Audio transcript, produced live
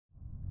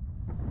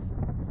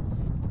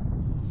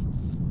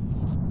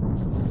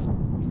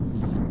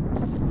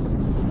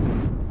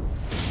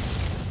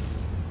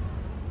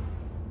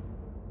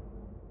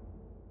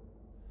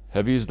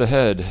Heavy is the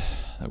head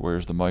that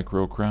wears the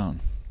micro crown.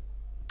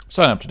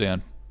 Sign up today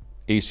on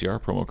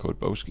ACR promo code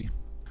Boski,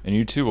 and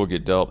you too will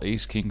get dealt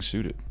Ace King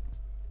suited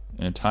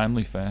in a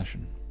timely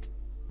fashion.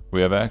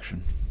 We have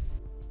action.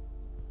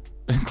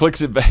 And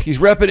clicks it back. He's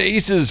repping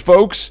aces,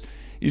 folks.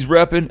 He's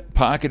repping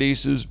pocket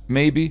aces,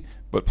 maybe,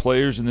 but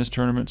players in this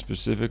tournament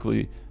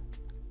specifically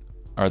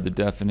are the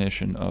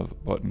definition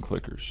of button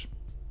clickers.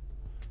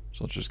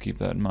 So let's just keep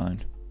that in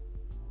mind.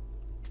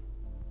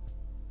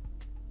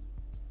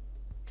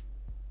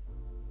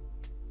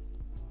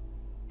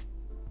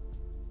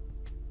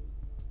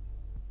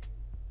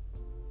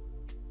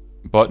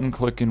 Button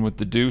clicking with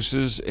the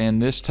deuces,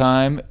 and this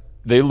time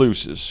they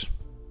looses.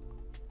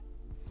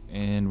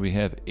 And we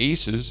have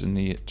aces in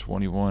the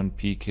 21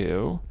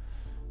 PKO,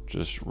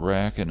 just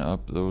racking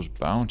up those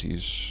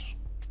bounties.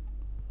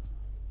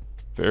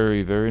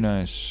 Very, very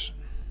nice.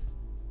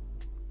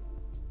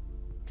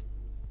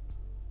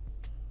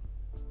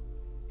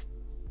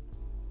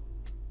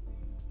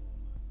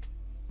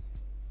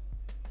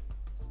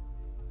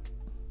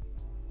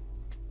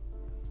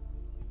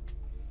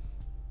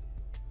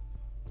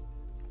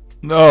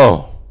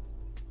 No.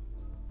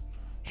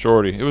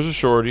 Shorty. It was a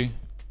shorty.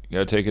 You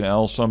gotta take an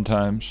L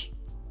sometimes.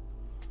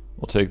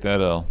 We'll take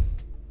that L.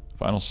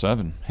 Final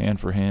 7. Hand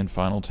for hand.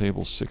 Final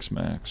table 6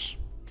 max.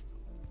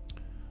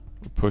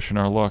 We're pushing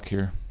our luck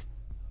here.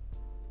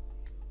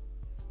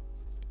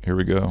 Here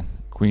we go.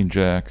 Queen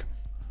Jack.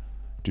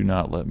 Do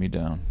not let me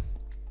down.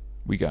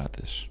 We got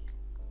this.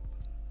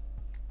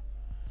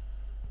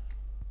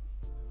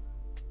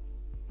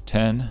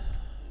 10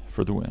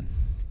 for the win.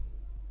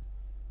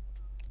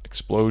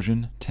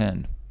 Explosion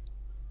 10.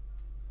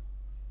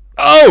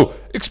 Oh!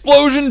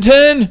 Explosion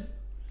 10!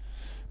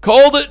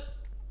 Called it!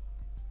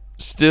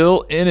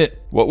 Still in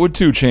it. What would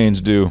 2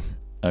 Chainz do?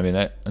 I mean,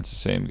 that's the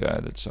same guy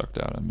that sucked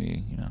out on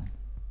me, you know.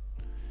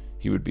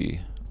 He would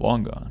be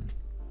long gone.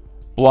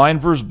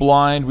 Blind versus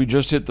blind. We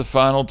just hit the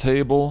final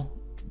table.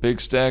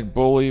 Big stack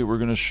bully. We're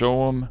going to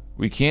show him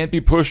we can't be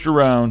pushed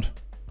around.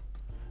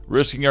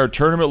 Risking our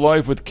tournament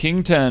life with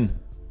King 10.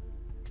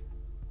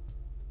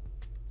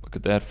 Look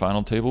at that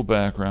final table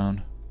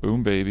background.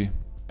 Boom, baby.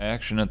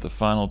 Action at the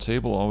final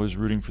table. Always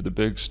rooting for the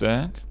big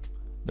stack.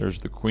 There's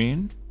the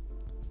queen.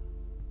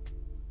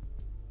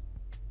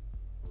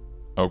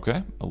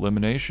 Okay.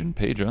 Elimination.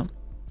 Pay jump.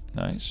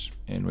 Nice.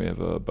 And we have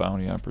a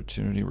bounty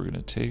opportunity. We're going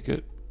to take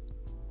it.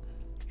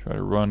 Try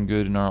to run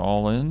good in our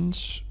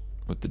all-ins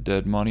with the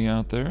dead money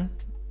out there.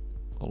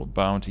 A little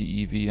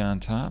bounty EV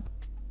on top.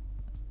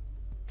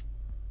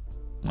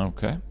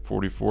 Okay.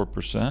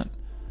 44%.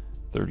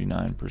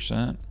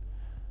 39%.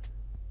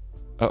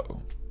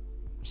 Uh-oh.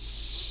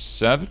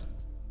 7?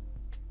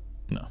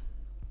 No.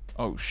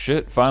 Oh,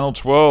 shit. Final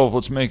 12.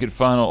 Let's make it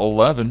final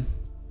 11.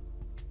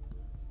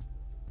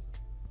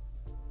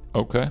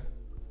 Okay.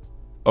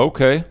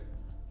 Okay.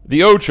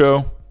 The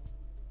Ocho.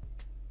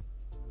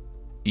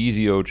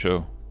 Easy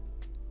Ocho.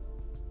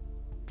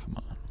 Come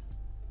on.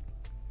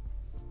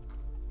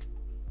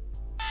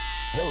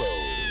 Hello,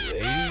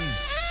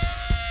 ladies.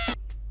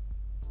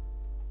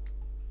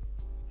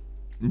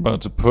 I'm about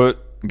to put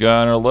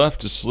guy on our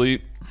left to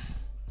sleep.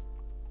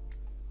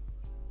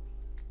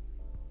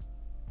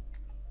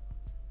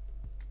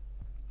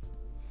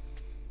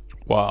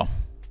 Wow.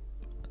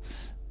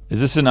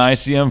 Is this an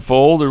ICM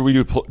fold, or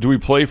do we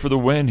play for the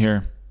win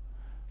here?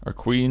 Our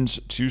queen's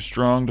too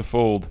strong to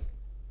fold.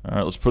 All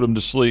right, let's put him to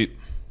sleep.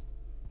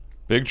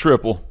 Big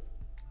triple.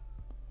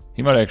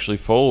 He might actually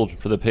fold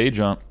for the pay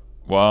jump.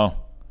 Wow.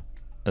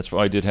 That's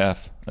why I did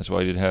half. That's why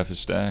I did half his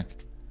stack.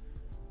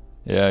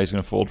 Yeah, he's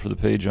going to fold for the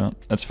pay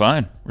jump. That's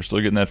fine. We're still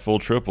getting that full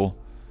triple.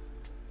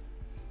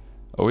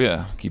 Oh,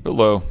 yeah. Keep it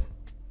low.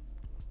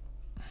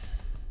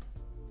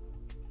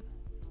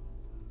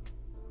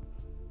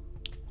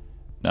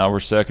 Now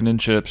we're second in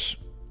chips.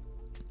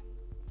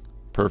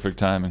 Perfect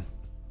timing.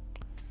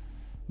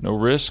 No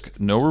risk,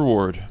 no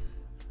reward.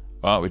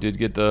 Wow, we did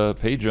get the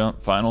pay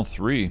jump. Final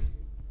 3.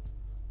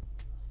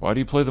 Why do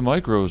you play the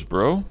micros,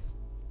 bro?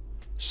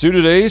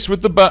 Suited ace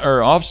with the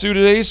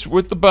off-suited ace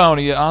with the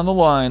bounty on the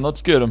line.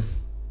 Let's get him.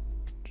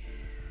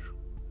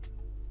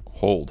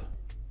 Hold.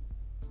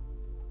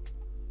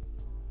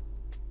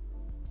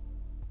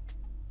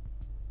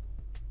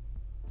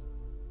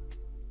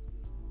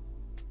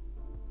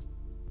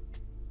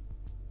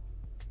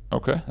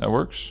 Okay, that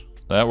works.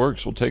 That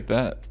works. We'll take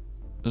that.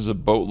 This is a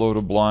boatload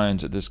of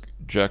blinds at this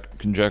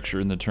conjecture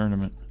in the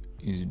tournament.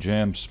 Easy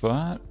jam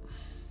spot.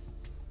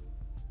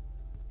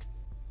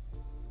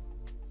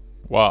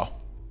 Wow.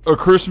 A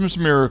Christmas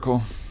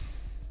miracle.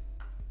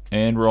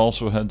 And we're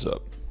also heads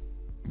up.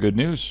 Good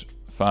news.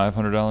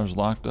 $500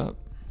 locked up.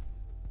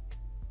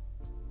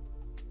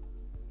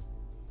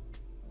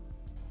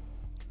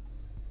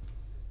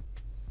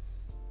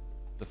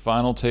 The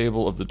final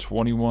table of the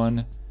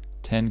 21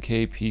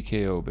 10K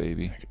PKO,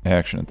 baby.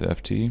 Action at the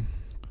FT.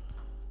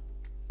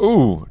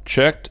 Ooh,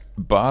 checked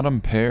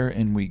bottom pair,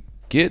 and we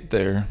get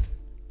there.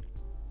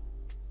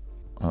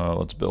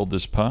 Let's build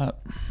this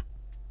pot.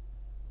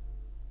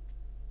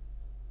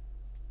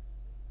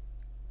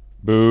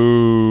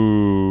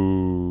 Boo.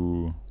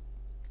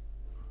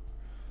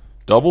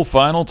 Double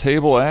final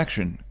table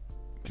action.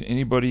 Can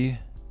anybody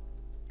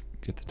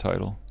get the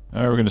title? All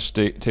right, we're going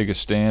to take a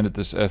stand at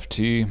this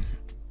FT.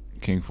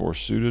 King 4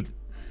 suited.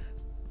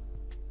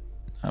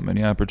 Not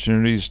many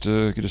opportunities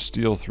to get a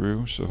steal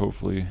through, so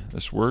hopefully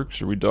this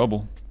works or we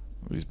double.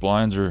 These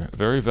blinds are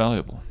very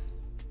valuable.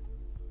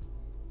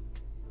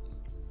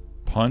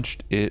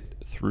 Punched it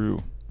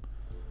through.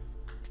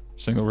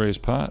 Single raise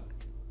pot.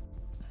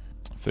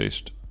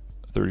 Faced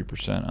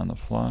 30% on the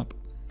flop.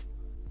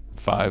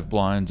 5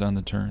 blinds on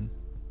the turn.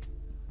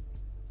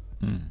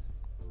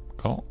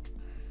 Call.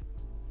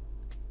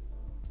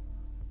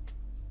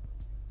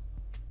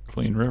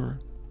 Clean river.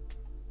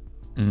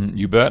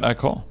 You bet I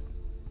call.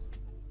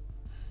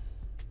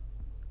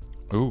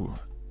 Ooh,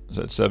 is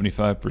that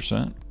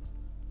 75%?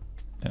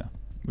 Yeah,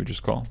 we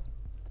just call.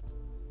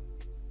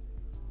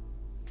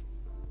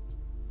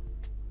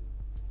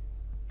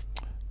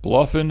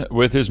 Bluffing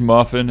with his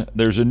muffin.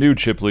 There's a new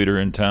chip leader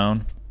in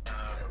town.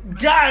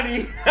 Got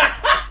him!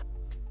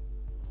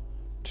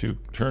 2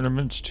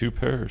 tournaments, 2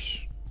 pairs.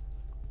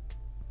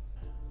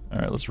 All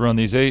right, let's run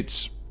these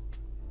 8s.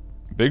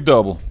 Big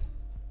double.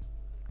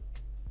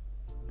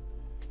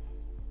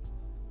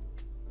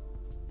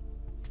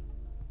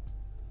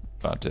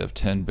 About to have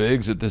 10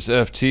 bigs at this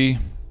FT.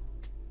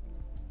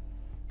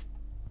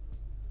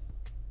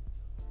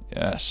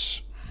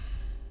 Yes.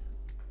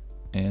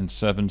 And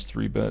 7's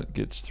 3-bet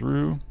gets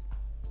through.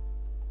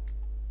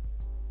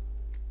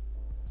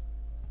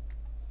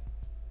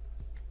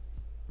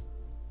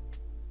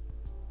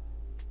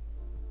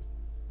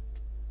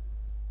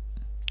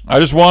 I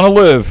just want to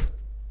live.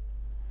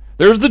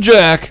 There's the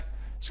jack.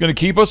 It's going to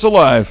keep us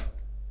alive.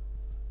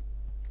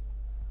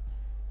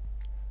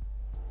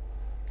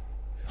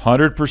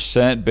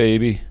 100%,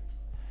 baby.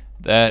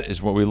 That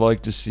is what we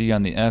like to see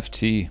on the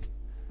FT.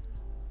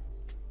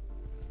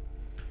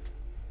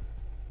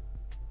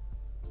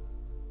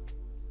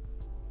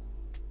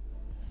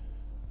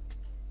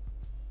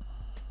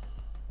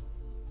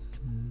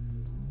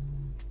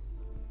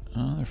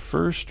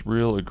 First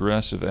real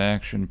aggressive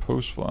action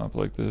post flop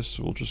like this,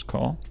 so we'll just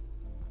call.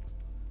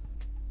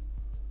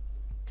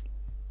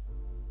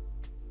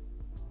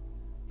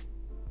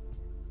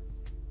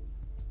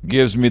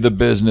 Gives me the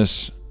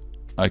business.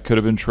 I could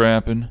have been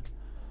trapping.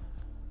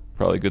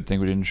 Probably a good thing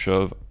we didn't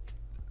shove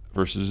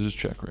versus his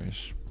check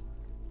raise.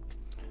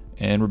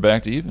 And we're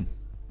back to even.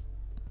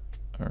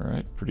 All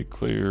right, pretty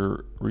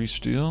clear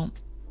re-steal.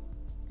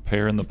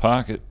 Pair in the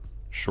pocket,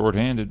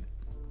 short-handed.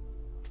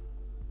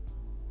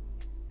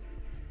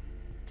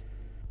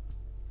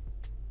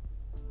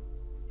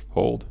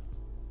 Hold.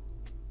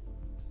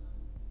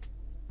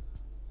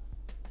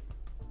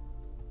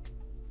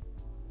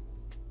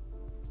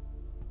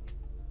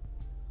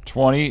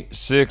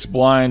 $26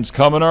 blinds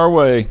coming our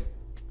way.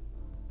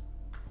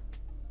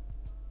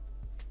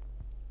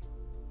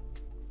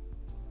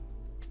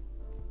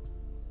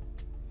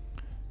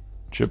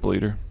 Chip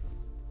leader.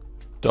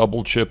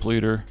 Double chip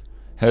leader.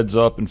 Heads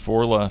up and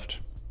 4 left.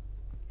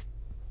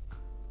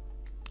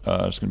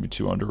 It's going to be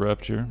 2 under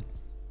repped here.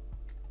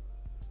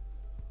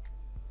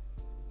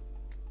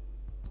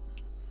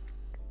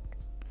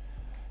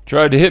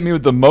 Tried to hit me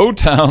with the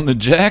Motown, the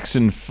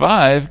Jackson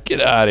 5.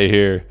 Get out of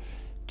here.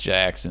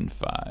 Jackson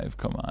 5.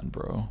 Come on,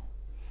 bro.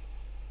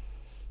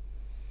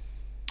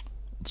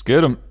 Let's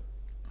get him.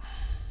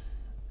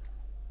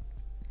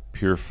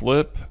 Pure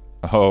flip.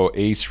 Oh,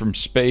 ace from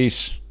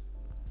space.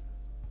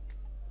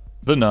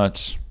 The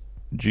nuts.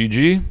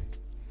 GG.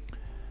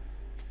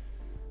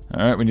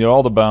 All right, we need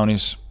all the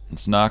bounties.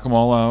 Let's knock them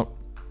all out.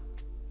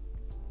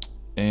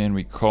 And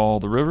we call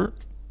the river.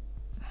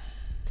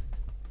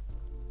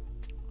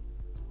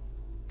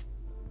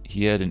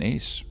 He had an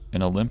ace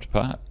in a limped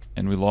pot,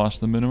 and we lost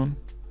the minimum.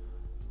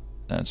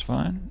 That's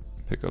fine.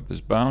 Pick up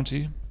his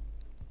bounty.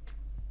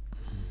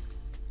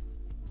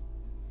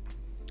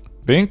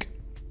 Bink.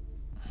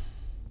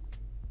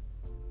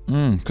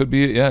 Could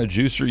be, yeah, a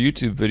juicer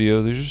YouTube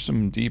video. These are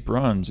some deep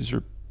runs. These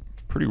are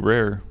pretty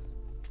rare.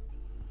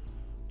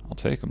 I'll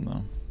take them,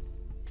 though.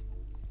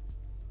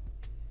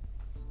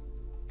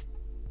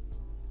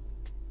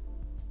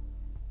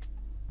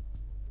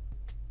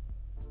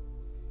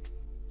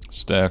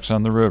 Stacks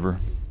on the river.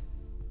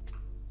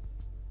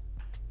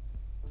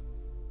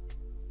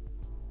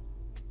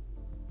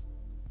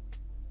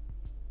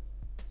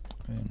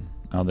 And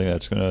I don't think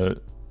that's going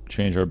to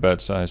change our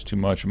bet size too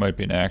much. It might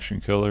be an action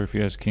killer if he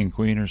has king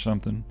queen or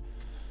something.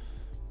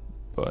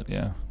 But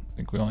yeah, I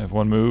think we only have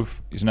one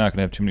move. He's not going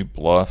to have too many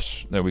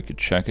bluffs that we could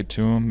check it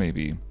to him.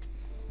 Maybe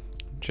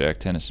jack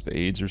 10 of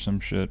spades or some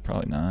shit.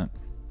 Probably not.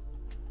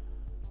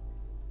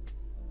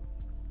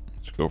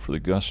 Let's go for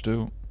the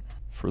gusto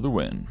for the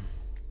win.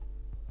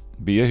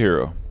 Be a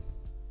hero.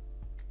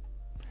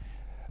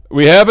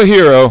 We have a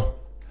hero.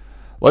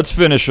 Let's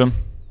finish him.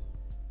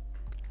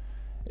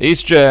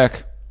 Ace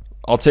jack.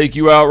 I'll take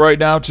you out right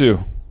now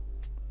too.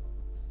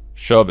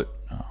 Shove it.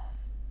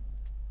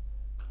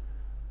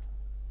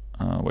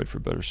 Wait for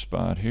a better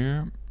spot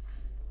here.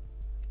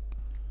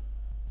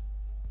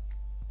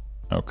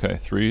 Okay,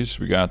 3s.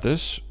 We got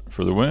this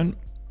for the win.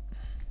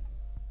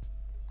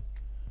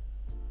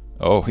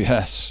 Oh,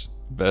 yes.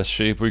 Best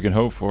shape we can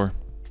hope for.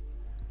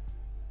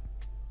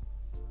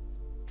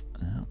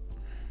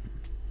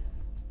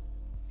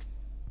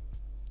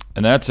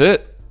 And that's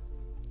it.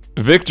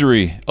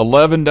 Victory.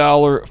 $11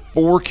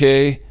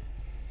 4K.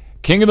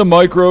 King of the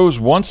micros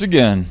once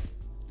again.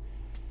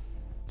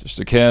 Just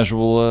a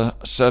casual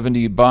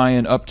 70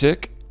 buy-in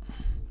uptick.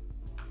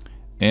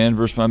 And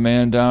versus my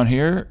man down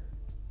here,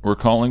 we're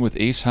calling with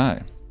ace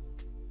high.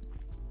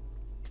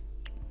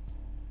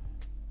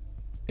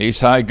 Ace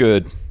high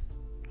good.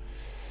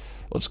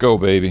 Let's go,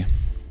 baby.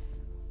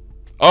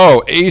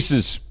 Oh,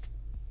 aces.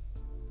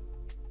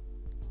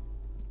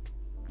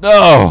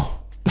 No.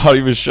 Thought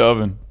he was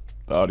shoving.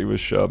 Thought he was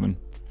shoving.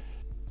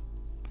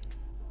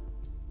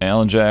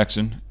 Alan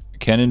Jackson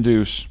can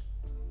induce.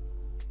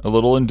 A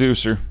little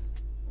inducer.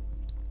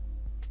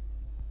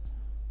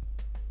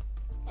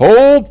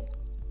 Hold.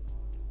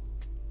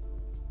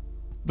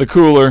 The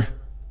cooler.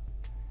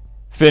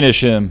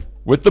 Finish him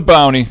with the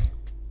bounty.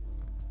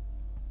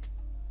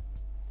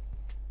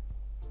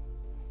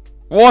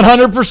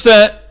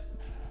 100%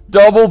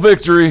 double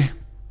victory.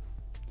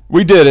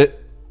 We did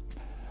it.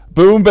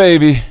 Boom,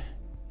 baby.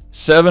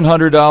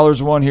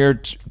 $700 won here.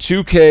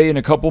 2K and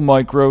a couple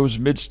micros,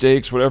 mid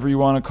stakes, whatever you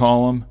want to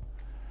call them.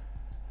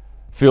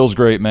 Feels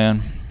great,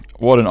 man.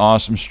 What an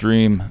awesome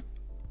stream.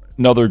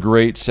 Another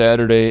great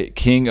Saturday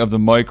King of the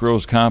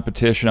Micros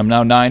competition. I'm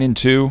now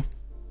 9-2.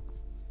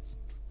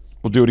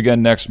 We'll do it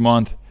again next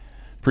month.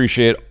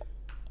 Appreciate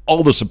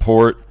all the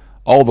support,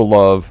 all the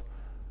love.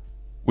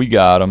 We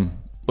got them.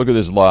 Look at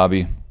this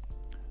lobby.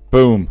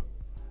 Boom.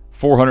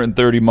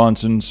 430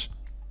 Munsons.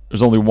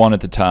 There's only one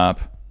at the top.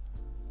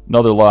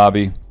 Another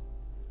lobby.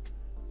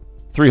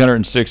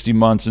 360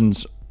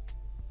 Munsons.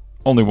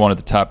 Only one at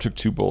the top. Took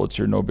 2 bullets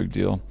here. No big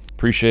deal.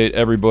 Appreciate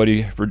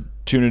everybody for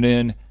tuning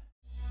in.